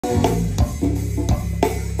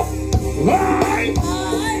Hey!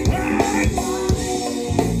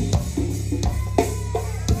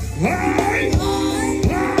 Hey!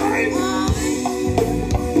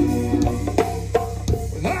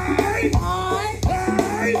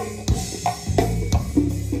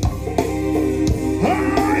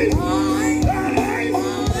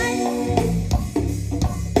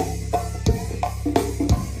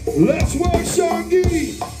 Let's work, Shaggy.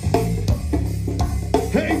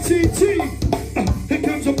 Hey, TT. Here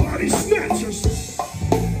comes the body snatchers.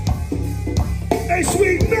 Hey,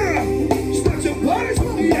 sweet man. Snatch your bodies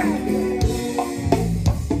with me out.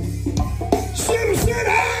 Shimmer,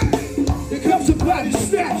 shimmer. Here comes the body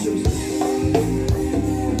snatchers.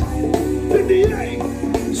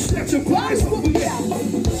 58. Snatch your bodies with me out.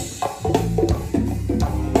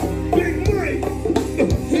 Big Mike.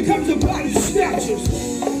 Here comes the body snatchers.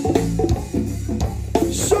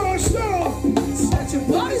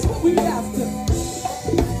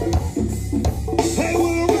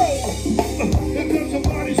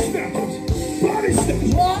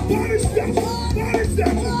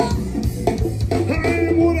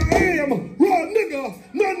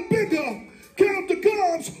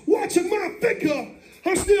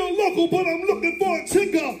 I'm still local, but I'm looking for a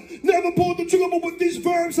tigger. Never pulled the trigger, but with these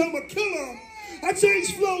verbs, I'm a killer. I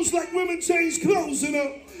change flows like women change clothes,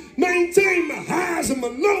 maintain my highs and my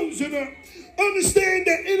lows, understand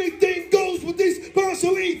that anything goes with these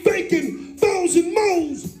constantly faking foes and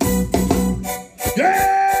moles.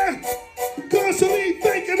 Yeah! Constantly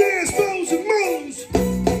faking ass foes and moles.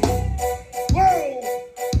 Whoa!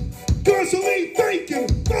 Constantly faking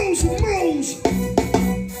foes and moles.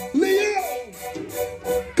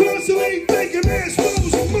 Constantly thinking ass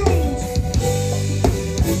moves and moves.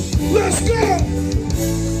 Let's go.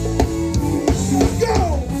 Go.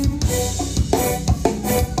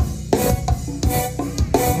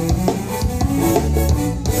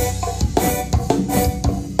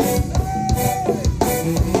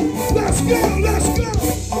 Let's go. Let's go.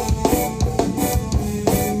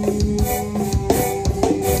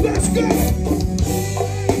 Let's go.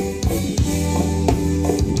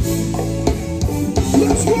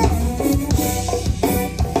 Let's rock.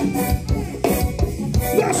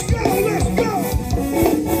 Let's go, let's go.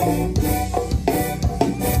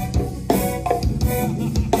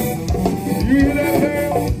 You hear that,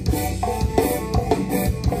 Dale?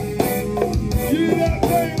 You hear that,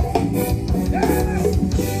 Dale? Yeah.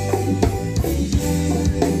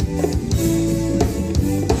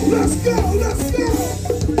 Let's go, let's go.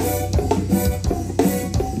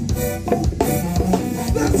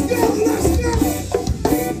 Let's go, let's go.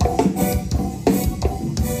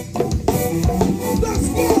 Let's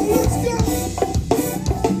go, let's go.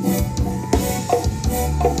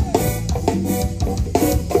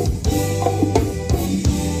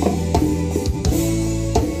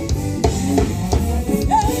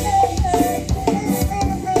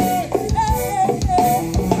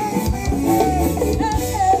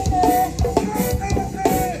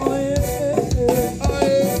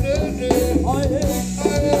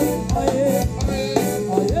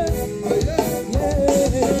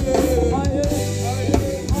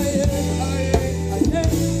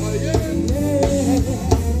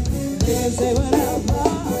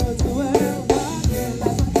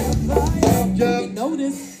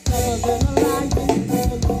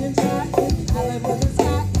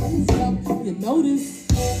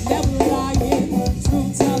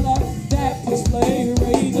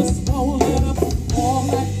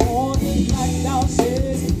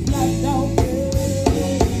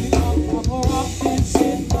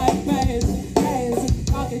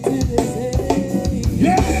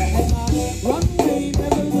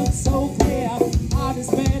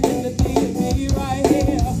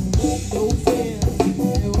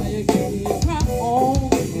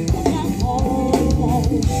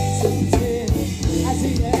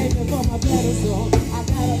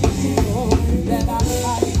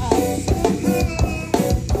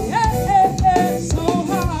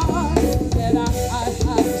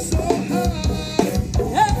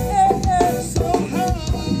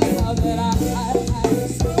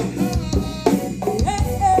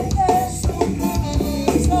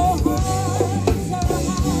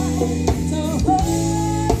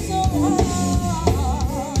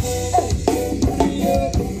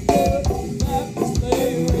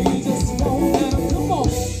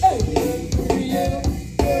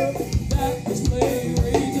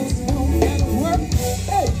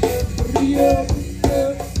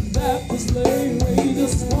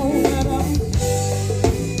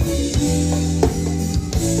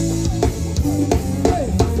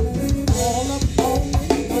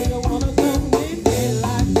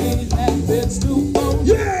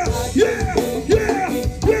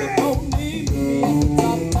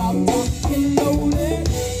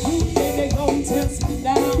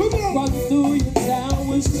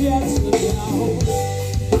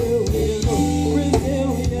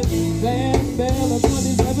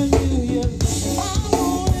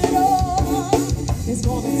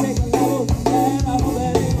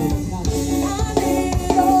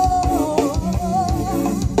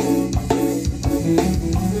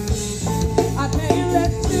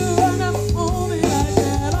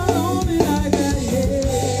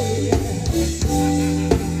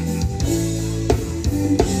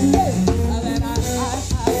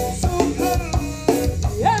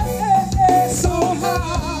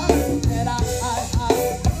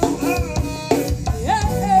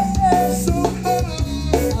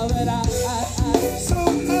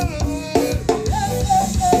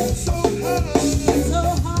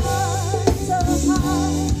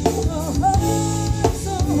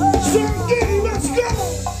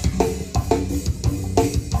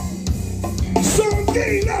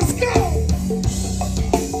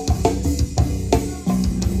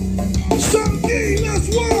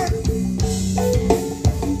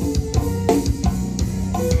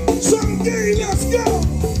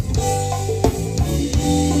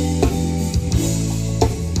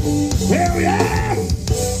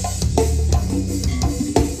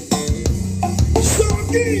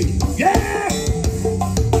 again. Yeah.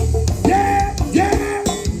 Yeah, yeah,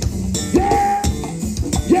 yeah,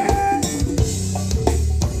 yeah.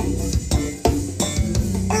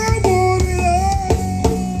 I want it all.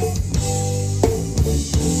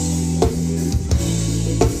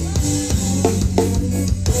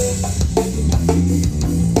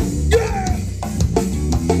 Yeah.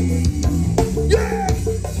 Yeah.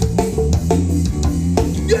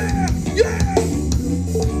 Yeah, yeah.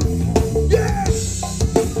 Yeah.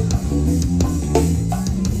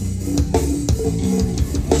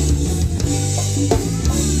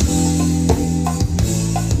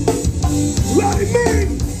 Like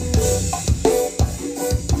me.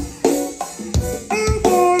 I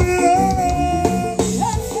want it all.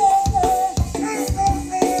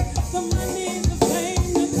 The money, the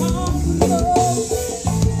fame, the comfort.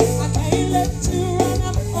 I can't let you run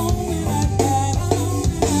up on me like that,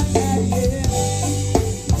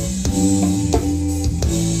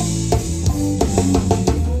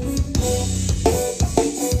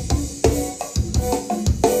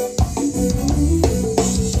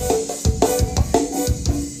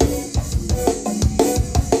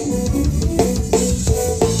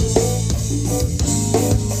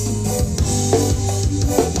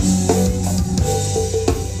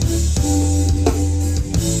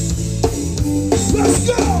 Let's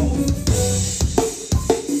go.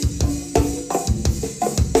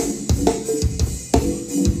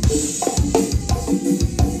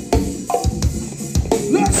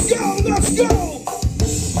 Let's go, let's go.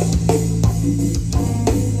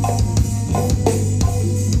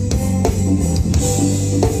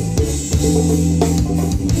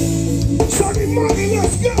 Chucky Monkey,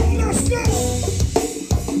 let's go, let's go.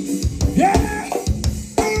 Yeah,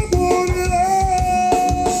 I want it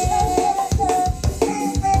all.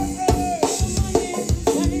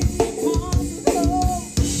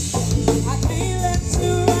 I can't let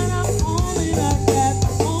you run up on me like that,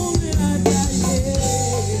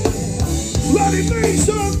 yeah. Let it be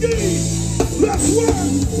some deep. Let's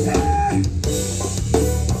work. Yeah.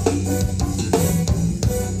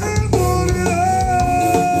 I want it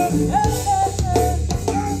all.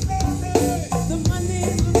 The money,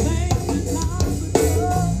 the fame, the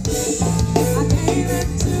comfort. I can't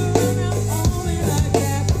let you run up on me like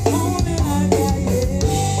that,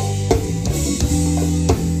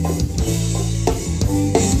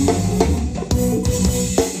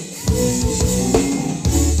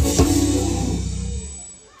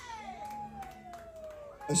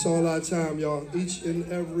 That's all our time, y'all. Each and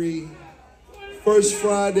every first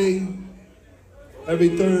Friday, every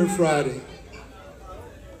third Friday.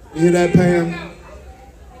 You hear that, Pam?